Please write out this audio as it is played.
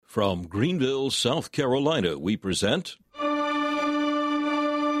From Greenville, South Carolina, we present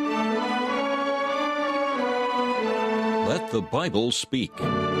Let the Bible Speak.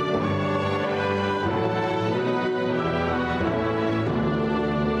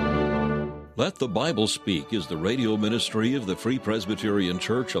 Let the Bible Speak is the radio ministry of the Free Presbyterian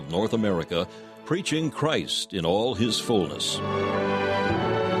Church of North America, preaching Christ in all His fullness.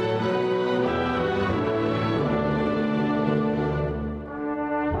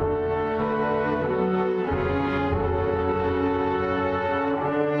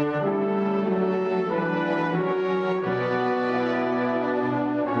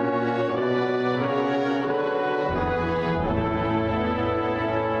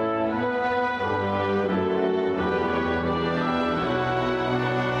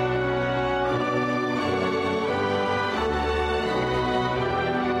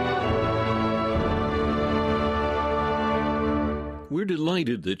 We're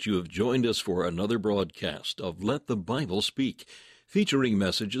delighted that you have joined us for another broadcast of Let the Bible Speak, featuring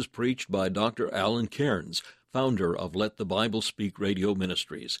messages preached by Dr. Alan Cairns, founder of Let the Bible Speak Radio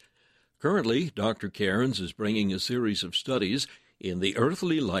Ministries. Currently, Dr. Cairns is bringing a series of studies in the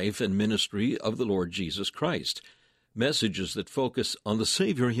earthly life and ministry of the Lord Jesus Christ, messages that focus on the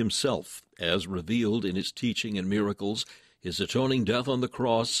Savior Himself, as revealed in His teaching and miracles, His atoning death on the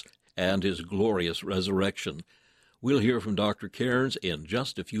cross, and His glorious resurrection. We'll hear from Dr. Cairns in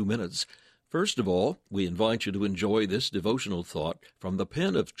just a few minutes. First of all, we invite you to enjoy this devotional thought from the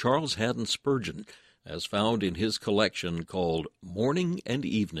pen of Charles Haddon Spurgeon, as found in his collection called Morning and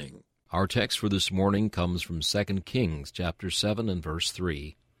Evening. Our text for this morning comes from 2 Kings chapter 7 and verse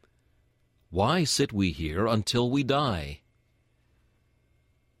 3. Why sit we here until we die?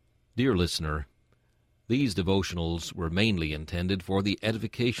 Dear listener, these devotionals were mainly intended for the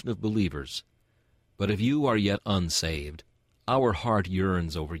edification of believers. But if you are yet unsaved, our heart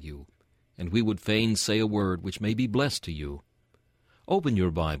yearns over you, and we would fain say a word which may be blessed to you. Open your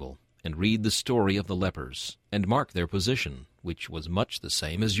Bible and read the story of the lepers, and mark their position, which was much the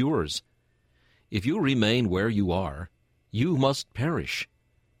same as yours. If you remain where you are, you must perish.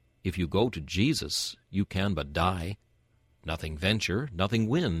 If you go to Jesus, you can but die. Nothing venture, nothing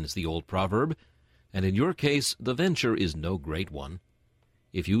win, is the old proverb, and in your case the venture is no great one.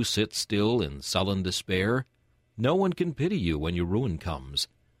 If you sit still in sullen despair, no one can pity you when your ruin comes.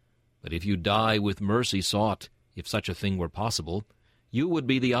 But if you die with mercy sought, if such a thing were possible, you would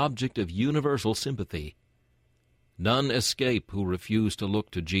be the object of universal sympathy. None escape who refuse to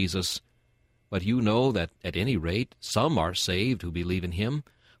look to Jesus, but you know that at any rate some are saved who believe in Him,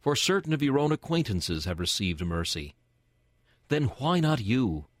 for certain of your own acquaintances have received mercy. Then why not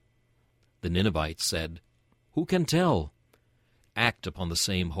you? The Ninevites said, "Who can tell?" Act upon the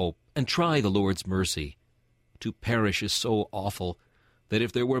same hope, and try the Lord's mercy. To perish is so awful that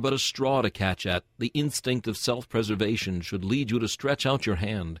if there were but a straw to catch at, the instinct of self-preservation should lead you to stretch out your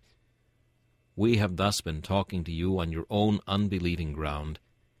hand. We have thus been talking to you on your own unbelieving ground.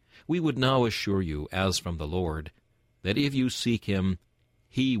 We would now assure you, as from the Lord, that if you seek Him,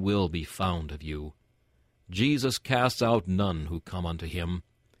 He will be found of you. Jesus casts out none who come unto Him.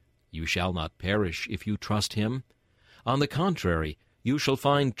 You shall not perish if you trust Him. On the contrary, you shall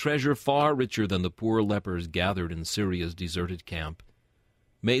find treasure far richer than the poor lepers gathered in Syria's deserted camp.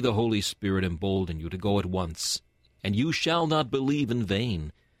 May the Holy Spirit embolden you to go at once, and you shall not believe in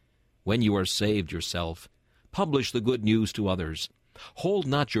vain. When you are saved yourself, publish the good news to others. Hold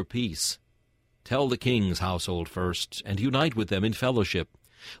not your peace. Tell the king's household first, and unite with them in fellowship.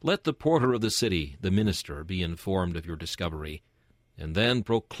 Let the porter of the city, the minister, be informed of your discovery, and then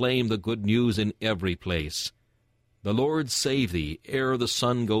proclaim the good news in every place. The Lord save thee ere the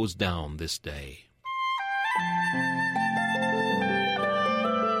sun goes down this day.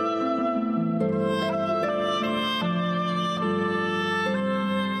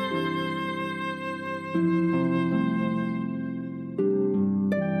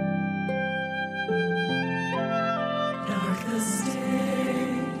 Darkest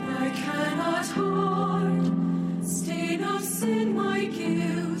day, I cannot hide, stain of sin my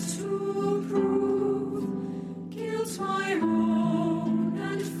guilt to prove, guilt my own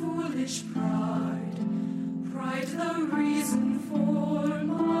and foolish pride, pride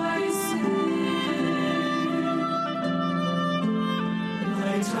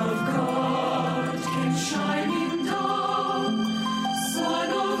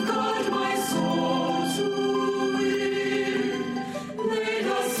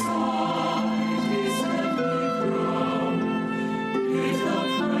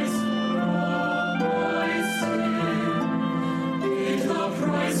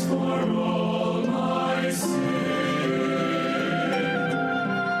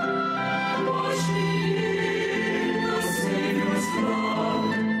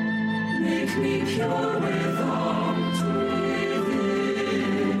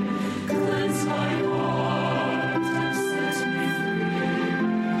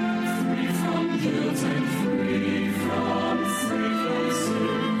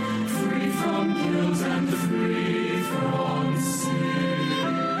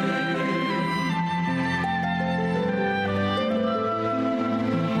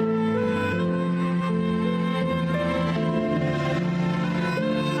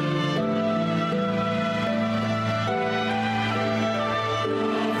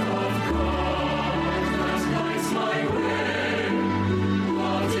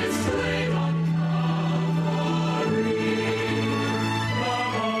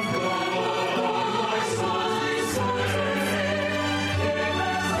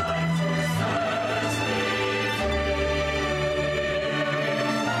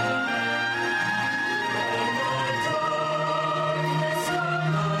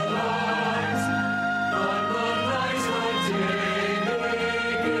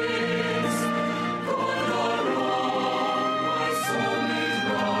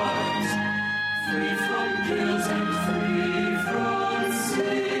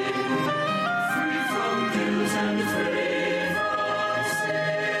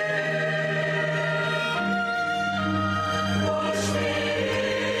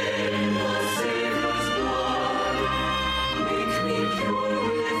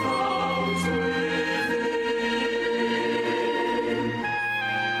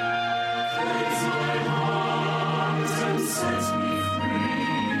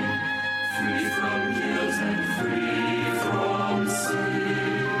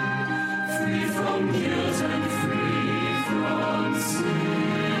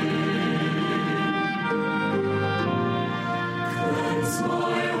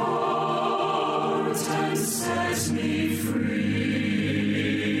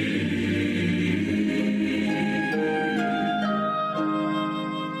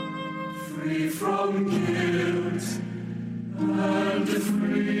and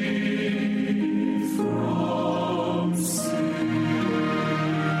free from sin.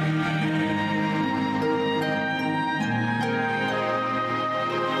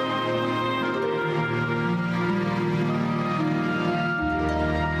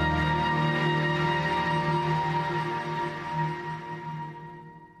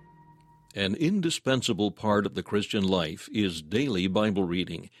 An indispensable part of the Christian life is daily Bible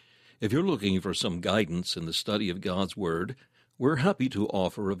reading. If you're looking for some guidance in the study of God's Word, we're happy to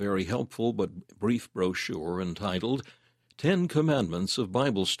offer a very helpful but brief brochure entitled 10 Commandments of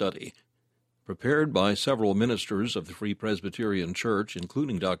Bible Study. Prepared by several ministers of the Free Presbyterian Church,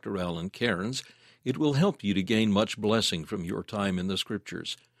 including Dr. Alan Cairns, it will help you to gain much blessing from your time in the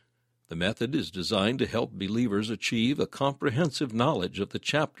Scriptures. The method is designed to help believers achieve a comprehensive knowledge of the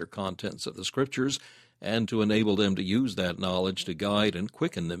chapter contents of the Scriptures and to enable them to use that knowledge to guide and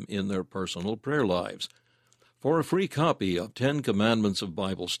quicken them in their personal prayer lives. For a free copy of 10 Commandments of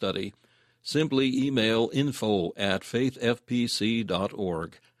Bible Study, simply email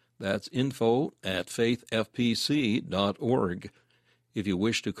info@faithfpc.org. That's info@faithfpc.org. If you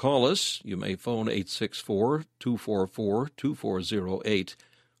wish to call us, you may phone 864-244-2408.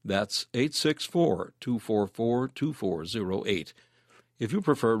 That's 864-244-2408. If you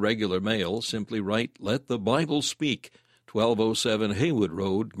prefer regular mail, simply write Let the Bible Speak, 1207 Haywood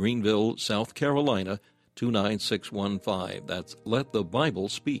Road, Greenville, South Carolina, 29615. That's Let the Bible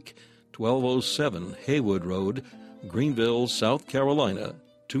Speak, 1207 Haywood Road, Greenville, South Carolina,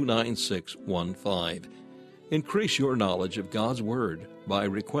 29615. Increase your knowledge of God's Word by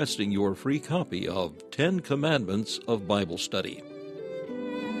requesting your free copy of 10 Commandments of Bible Study.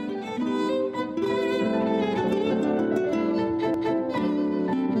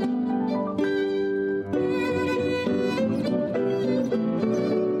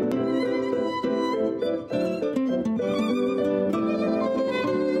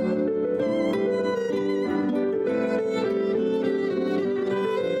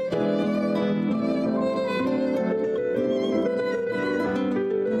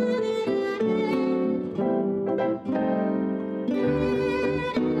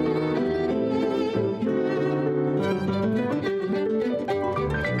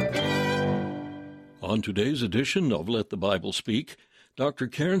 On today's edition of Let the Bible Speak, Dr.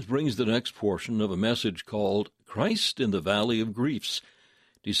 Cairns brings the next portion of a message called Christ in the Valley of Griefs.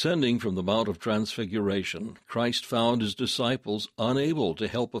 Descending from the Mount of Transfiguration, Christ found his disciples unable to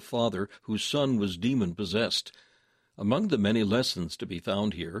help a father whose son was demon-possessed. Among the many lessons to be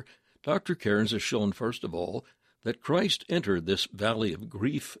found here, Dr. Cairns has shown, first of all, that Christ entered this valley of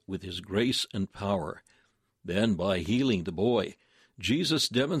grief with his grace and power. Then, by healing the boy, Jesus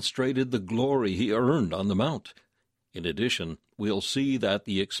demonstrated the glory he earned on the Mount. In addition, we'll see that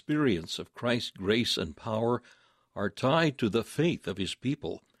the experience of Christ's grace and power are tied to the faith of his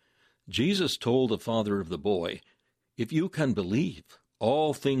people. Jesus told the father of the boy, "If you can believe,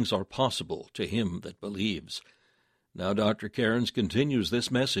 all things are possible to him that believes." Now Dr. Cairns continues this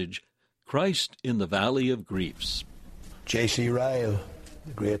message, Christ in the Valley of Griefs. J.C. Ryle,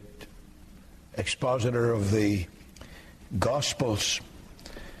 the great expositor of the Gospels.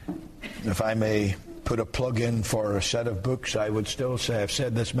 If I may put a plug in for a set of books, I would still say, I've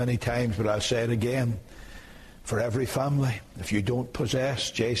said this many times, but I'll say it again, for every family, if you don't possess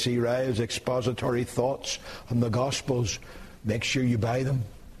J.C. Ryle's expository thoughts on the Gospels, make sure you buy them.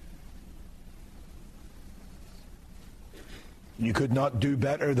 You could not do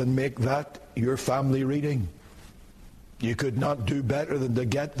better than make that your family reading. You could not do better than to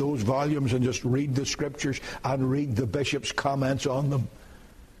get those volumes and just read the Scriptures and read the bishop's comments on them.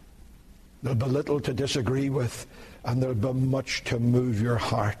 There'll be little to disagree with, and there'll be much to move your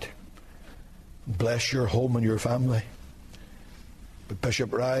heart. Bless your home and your family. But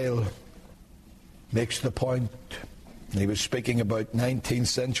Bishop Ryle makes the point, and he was speaking about 19th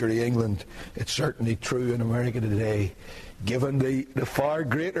century England. It's certainly true in America today. Given the far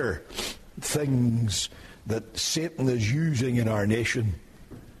greater things that Satan is using in our nation,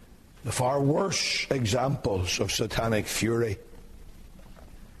 the far worse examples of satanic fury.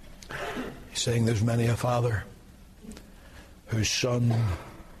 He's saying there's many a father whose son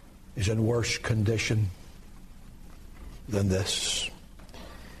is in worse condition than this.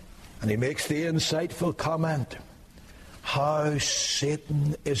 And he makes the insightful comment, how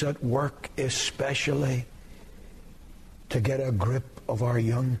Satan is at work especially to get a grip of our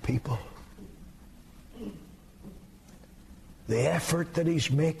young people. The effort that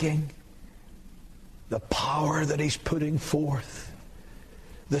he's making, the power that he's putting forth,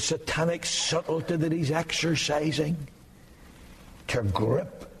 the satanic subtlety that he's exercising to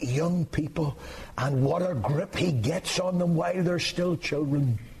grip young people, and what a grip he gets on them while they're still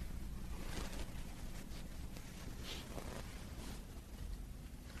children.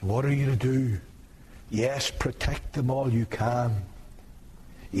 What are you to do? Yes, protect them all you can.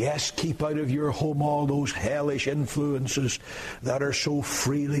 Yes, keep out of your home all those hellish influences that are so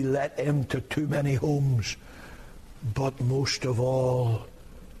freely let into too many homes. But most of all,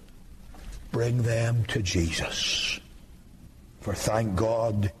 bring them to Jesus. For thank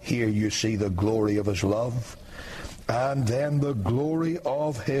God, here you see the glory of his love, and then the glory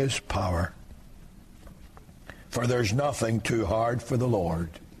of his power. For there's nothing too hard for the Lord.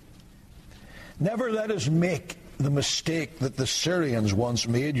 Never let us make the mistake that the Syrians once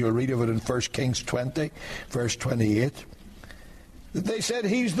made. You'll read of it in 1 Kings 20, verse 28. That they said,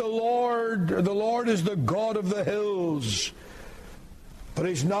 he's the Lord is the God of the hills, but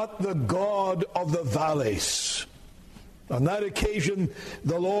he's not the God of the valleys. On that occasion,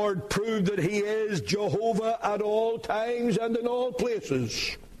 the Lord proved that he is Jehovah at all times and in all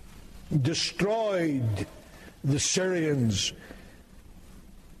places. Destroyed the Syrians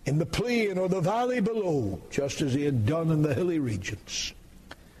in the plain or the valley below, just as he had done in the hilly regions.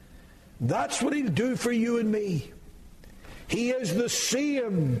 That's what he'll do for you and me. He is the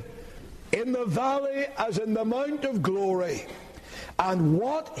same in the valley as in the Mount of Glory. And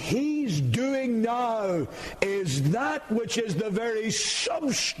what he's doing now is that which is the very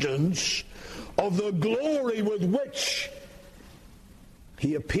substance of the glory with which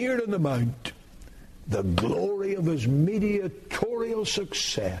he appeared on the Mount. The glory of his mediatorial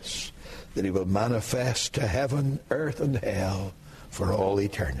success that he will manifest to heaven, earth, and hell for all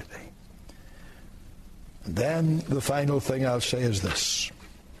eternity. And then the final thing I'll say is this: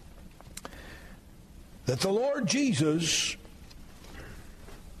 that the Lord Jesus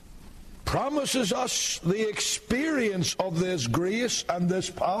promises us the experience of this grace and this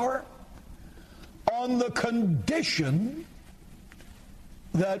power on the condition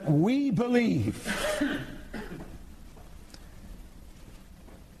that we believe.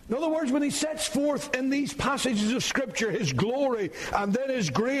 In other words, when he sets forth in these passages of Scripture his glory and then his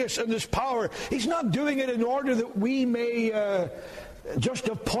grace and his power, he's not doing it in order that we may just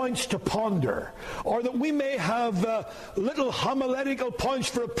have points to ponder, or that we may have little homiletical points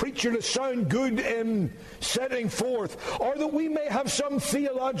for a preacher to sound good in setting forth, or that we may have some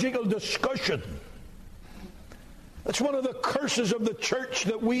theological discussion. That's one of the curses of the church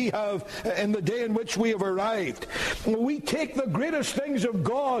that we have in the day in which we have arrived. We take the greatest things of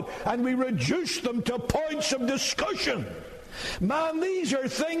God and we reduce them to points of discussion. Man, these are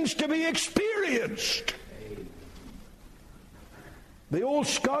things to be experienced. The old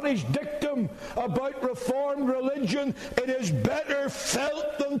Scottish dictum about Reformed religion, it is better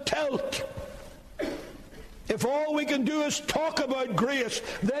felt than telt. If all we can do is talk about grace,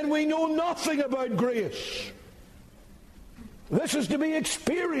 then we know nothing about grace. This is to be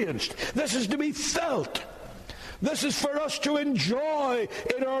experienced. This is to be felt. This is for us to enjoy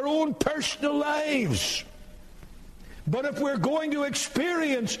in our own personal lives. But if we're going to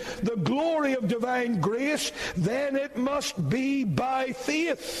experience the glory of divine grace, then it must be by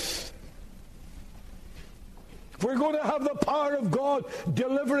faith. If we're going to have the power of God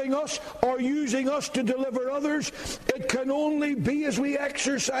delivering us or using us to deliver others, it can only be as we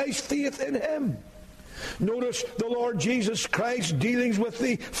exercise faith in him. Notice the Lord Jesus Christ dealings with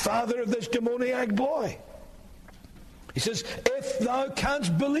the father of this demoniac boy. He says, if thou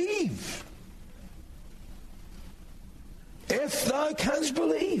canst believe. If thou canst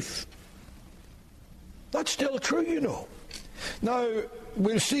believe. That's still true, you know. Now,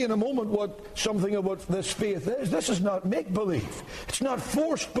 we'll see in a moment what something of what this faith is. This is not make-believe. It's not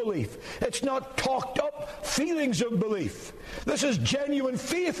forced belief. It's not talked-up feelings of belief. This is genuine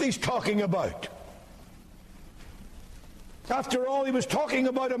faith he's talking about. After all, he was talking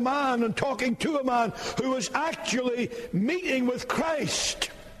about a man and talking to a man who was actually meeting with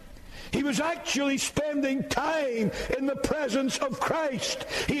Christ. He was actually spending time in the presence of Christ.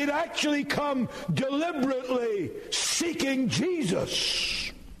 He had actually come deliberately seeking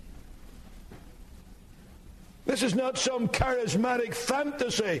Jesus. This is not some charismatic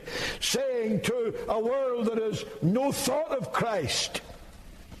fantasy saying to a world that has no thought of Christ,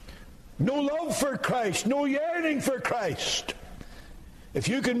 no love for Christ, no yearning for Christ. If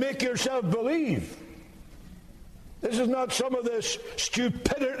you can make yourself believe, this is not some of this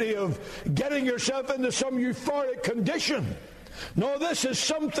stupidity of getting yourself into some euphoric condition. No, this is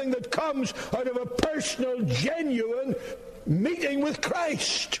something that comes out of a personal, genuine meeting with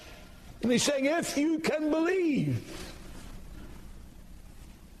Christ. And he's saying, if you can believe.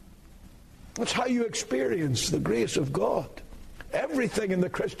 That's how you experience the grace of God. Everything in the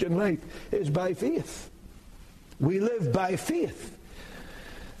Christian life is by faith. We live by faith,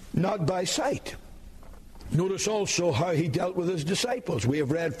 not by sight. Notice also how he dealt with his disciples. We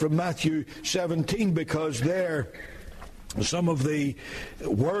have read from Matthew 17, because there some of the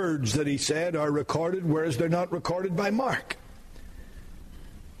words that he said are recorded, whereas they're not recorded by Mark.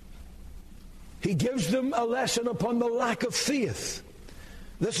 He gives them a lesson upon the lack of faith.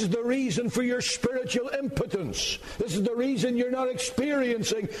 This is the reason for your spiritual impotence. This is the reason you're not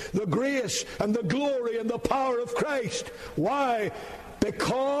experiencing the grace and the glory and the power of Christ. Why?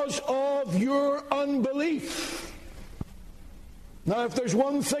 Because of your unbelief. Now, if there's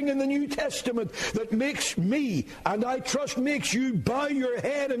one thing in the New Testament that makes me, and I trust makes you, bow your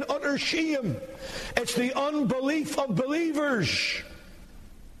head in utter shame, it's the unbelief of believers.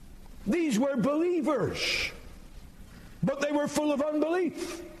 These were believers, but they were full of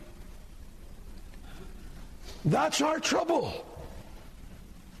unbelief. That's our trouble.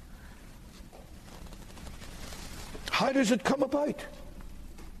 How does it come about?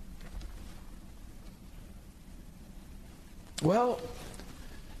 Well,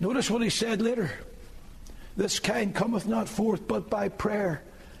 notice what he said later. This kind cometh not forth but by prayer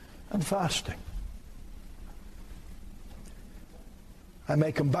and fasting. I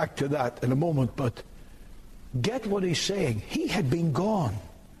may come back to that in a moment, but get what he's saying. He had been gone.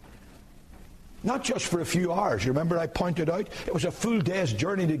 Not just for a few hours. You remember I pointed out it was a full day's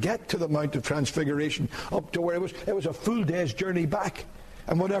journey to get to the Mount of Transfiguration, up to where it was. It was a full day's journey back,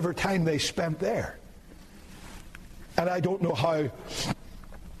 and whatever time they spent there. And I don't know how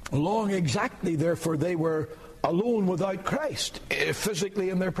long exactly, therefore, they were alone without Christ, physically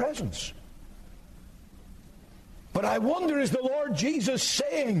in their presence. But I wonder, is the Lord Jesus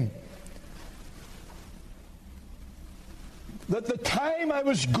saying that the time I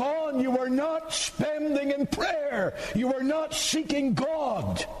was gone, you were not spending in prayer, you were not seeking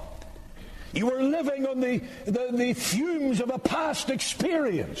God, you were living on the fumes of a past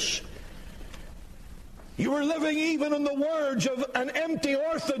experience? You were living even on the words of an empty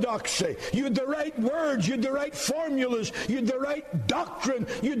orthodoxy. You had the right words, you had the right formulas, you had the right doctrine,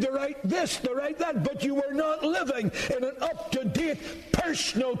 you had the right this, the right that, but you were not living in an up-to-date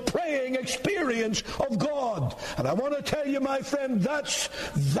personal praying experience of God. And I want to tell you, my friend, that's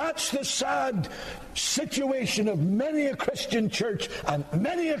the sad situation of many a Christian church and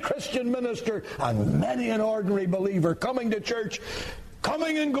many a Christian minister and many an ordinary believer coming to church,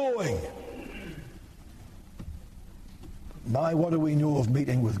 coming and going. My, what do we know of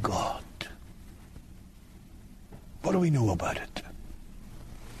meeting with God? What do we know about it?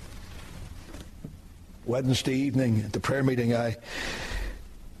 Wednesday evening at the prayer meeting, I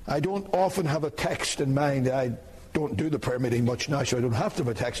don't often have a text in mind. I don't do the prayer meeting much now, so I don't have to have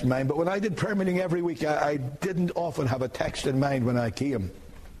a text in mind. But when I did prayer meeting every week, I didn't often have a text in mind when I came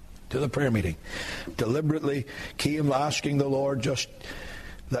to the prayer meeting. Deliberately came asking the Lord, just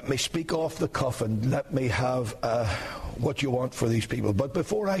let me speak off the cuff and let me have what you want for these people. But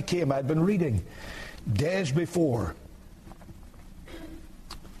before I came, I'd been reading days before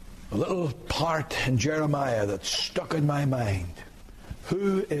a little part in Jeremiah that stuck in my mind.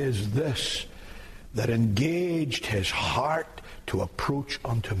 Who is this that engaged his heart to approach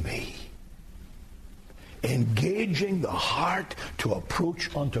unto me? Engaging the heart to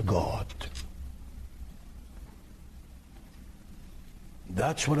approach unto God.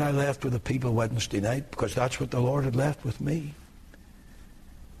 That's what I left with the people Wednesday night, because that's what the Lord had left with me.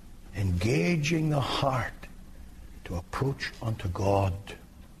 Engaging the heart to approach unto God.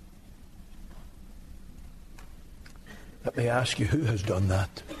 Let me ask you, who has done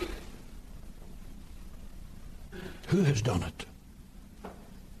that? Who has done it?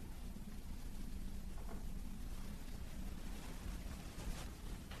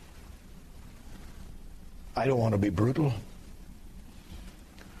 I don't want to be brutal.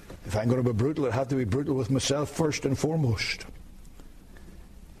 If I'm going to be brutal, it has to be brutal with myself first and foremost.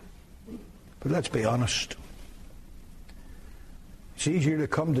 But let's be honest. It's easier to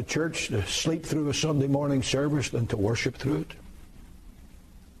come to church to sleep through a Sunday morning service than to worship through it.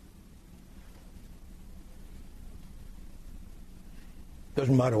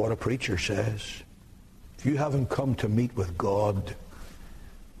 Doesn't matter what a preacher says. If you haven't come to meet with God,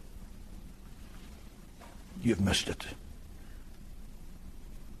 you've missed it.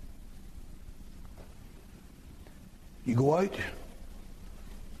 You go out.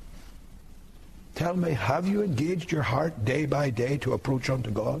 Tell me, have you engaged your heart day by day to approach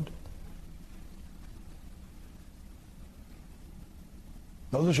unto God?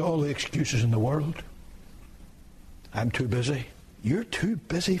 No, there's all the excuses in the world. I'm too busy. You're too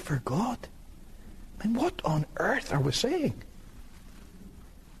busy for God. I mean, what on earth are we saying?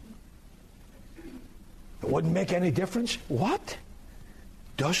 It wouldn't make any difference. What?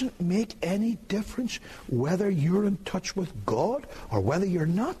 Doesn't make any difference whether you're in touch with God or whether you're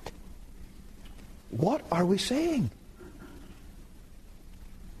not? What are we saying?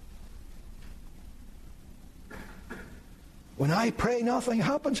 When I pray nothing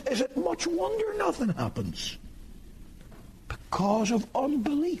happens, is it much wonder nothing happens? Because of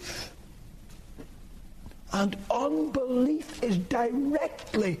unbelief. And unbelief is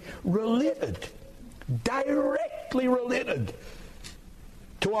directly related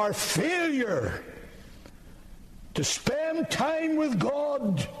to our failure to spend time with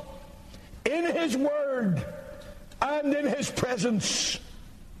God in His Word and in His presence.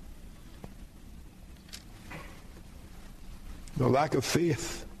 The lack of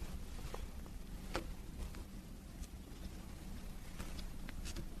faith.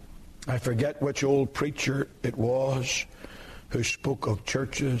 I forget which old preacher it was who spoke of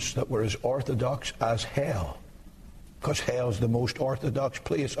churches that were as orthodox as hell. Because hell's the most orthodox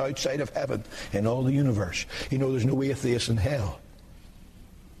place outside of heaven in all the universe. You know, there's no atheists in hell.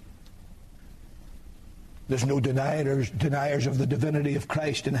 There's no deniers of the divinity of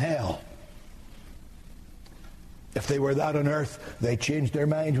Christ in hell. If they were that on earth, they changed their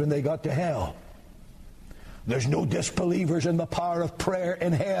minds when they got to hell. There's no disbelievers in the power of prayer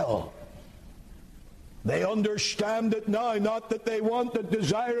in hell. They understand it now, not that they want it,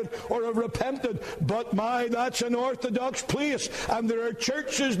 desire it, or have repented, but that's an orthodox place. And there are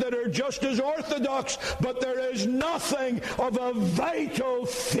churches that are just as orthodox, but there is nothing of a vital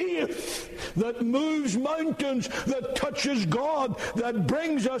faith that moves mountains, that touches God, that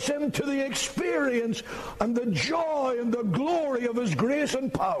brings us into the experience and the joy and the glory of His grace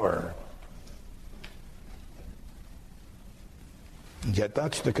and power. And yet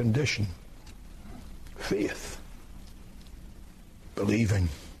that's the condition. Faith. Believing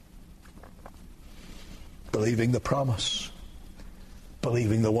the promise.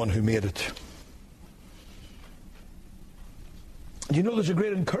 Believing the one who made it. You know, there's a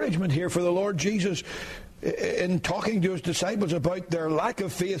great encouragement here for the Lord Jesus in talking to His disciples about their lack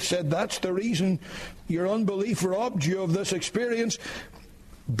of faith. Said, that's the reason your unbelief robbed you of this experience.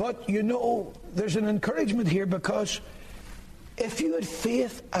 But you know, there's an encouragement here, because if you had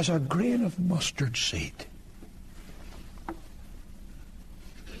faith as a grain of mustard seed,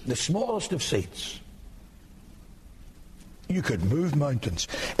 the smallest of seeds, you could move mountains.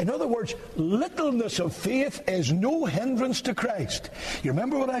 In other words, littleness of faith is no hindrance to Christ. You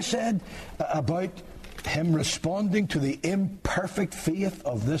remember what I said about Him responding to the imperfect faith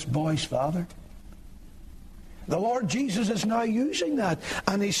of this boy's father? The Lord Jesus is now using that,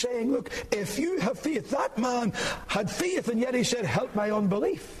 and He's saying, look, if you have faith, that man had faith, and yet he said, help my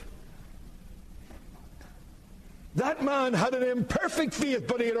unbelief. That man had an imperfect faith,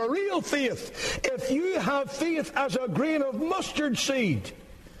 but he had a real faith. If you have faith as a grain of mustard seed,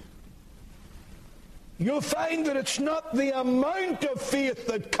 you'll find that it's not the amount of faith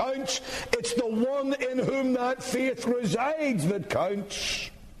that counts, it's the one in whom that faith resides that counts.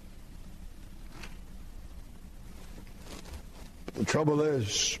 The trouble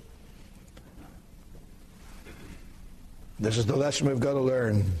is, this is the lesson we've got to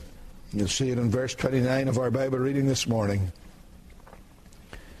learn. You'll see it in verse 29 of our Bible reading this morning.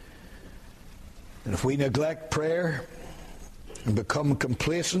 And if we neglect prayer and become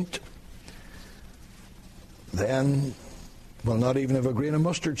complacent, then we'll not even have a grain of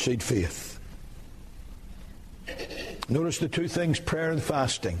mustard seed faith. Notice the two things, prayer and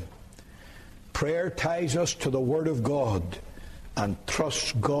fasting. Prayer ties us to the Word of God and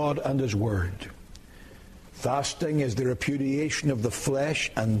trusts God and His Word. Fasting is the repudiation of the flesh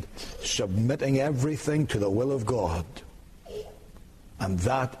and submitting everything to the will of God. And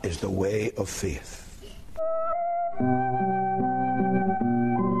that is the way of faith.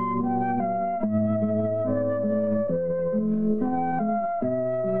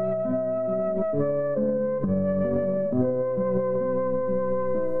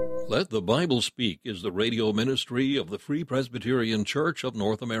 Let the Bible Speak is the radio ministry of the Free Presbyterian Church of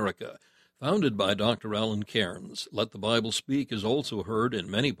North America. Founded by Dr. Alan Cairns, Let the Bible Speak is also heard in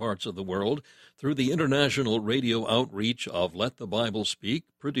many parts of the world through the international radio outreach of Let the Bible Speak,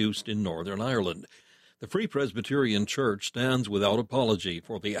 produced in Northern Ireland. The Free Presbyterian Church stands without apology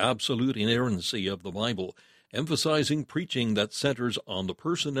for the absolute inerrancy of the Bible, emphasizing preaching that centers on the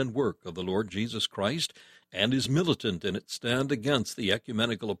person and work of the Lord Jesus Christ, and is militant in its stand against the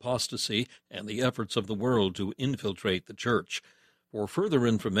ecumenical apostasy and the efforts of the world to infiltrate the church. For further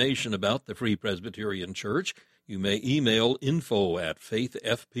information about the Free Presbyterian Church, you may email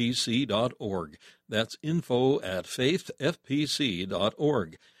info@faithfpc.org. That's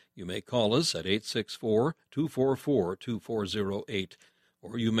info@faithfpc.org. You may call us at 864-244-2408,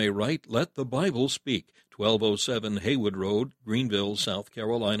 or you may write Let the Bible Speak, 1207 Haywood Road, Greenville, South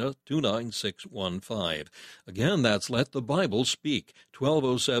Carolina, 29615. Again, that's Let the Bible Speak,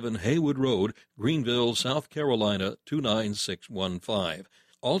 1207 Haywood Road, Greenville, South Carolina, 29615.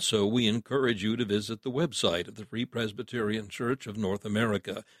 Also, we encourage you to visit the website of the Free Presbyterian Church of North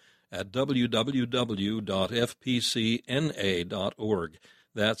America at www.fpcna.org.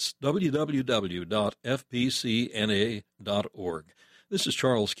 That's www.fpcna.org. This is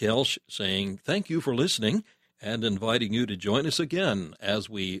Charles Kelsch saying thank you for listening and inviting you to join us again as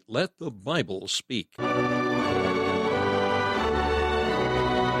we Let the Bible Speak.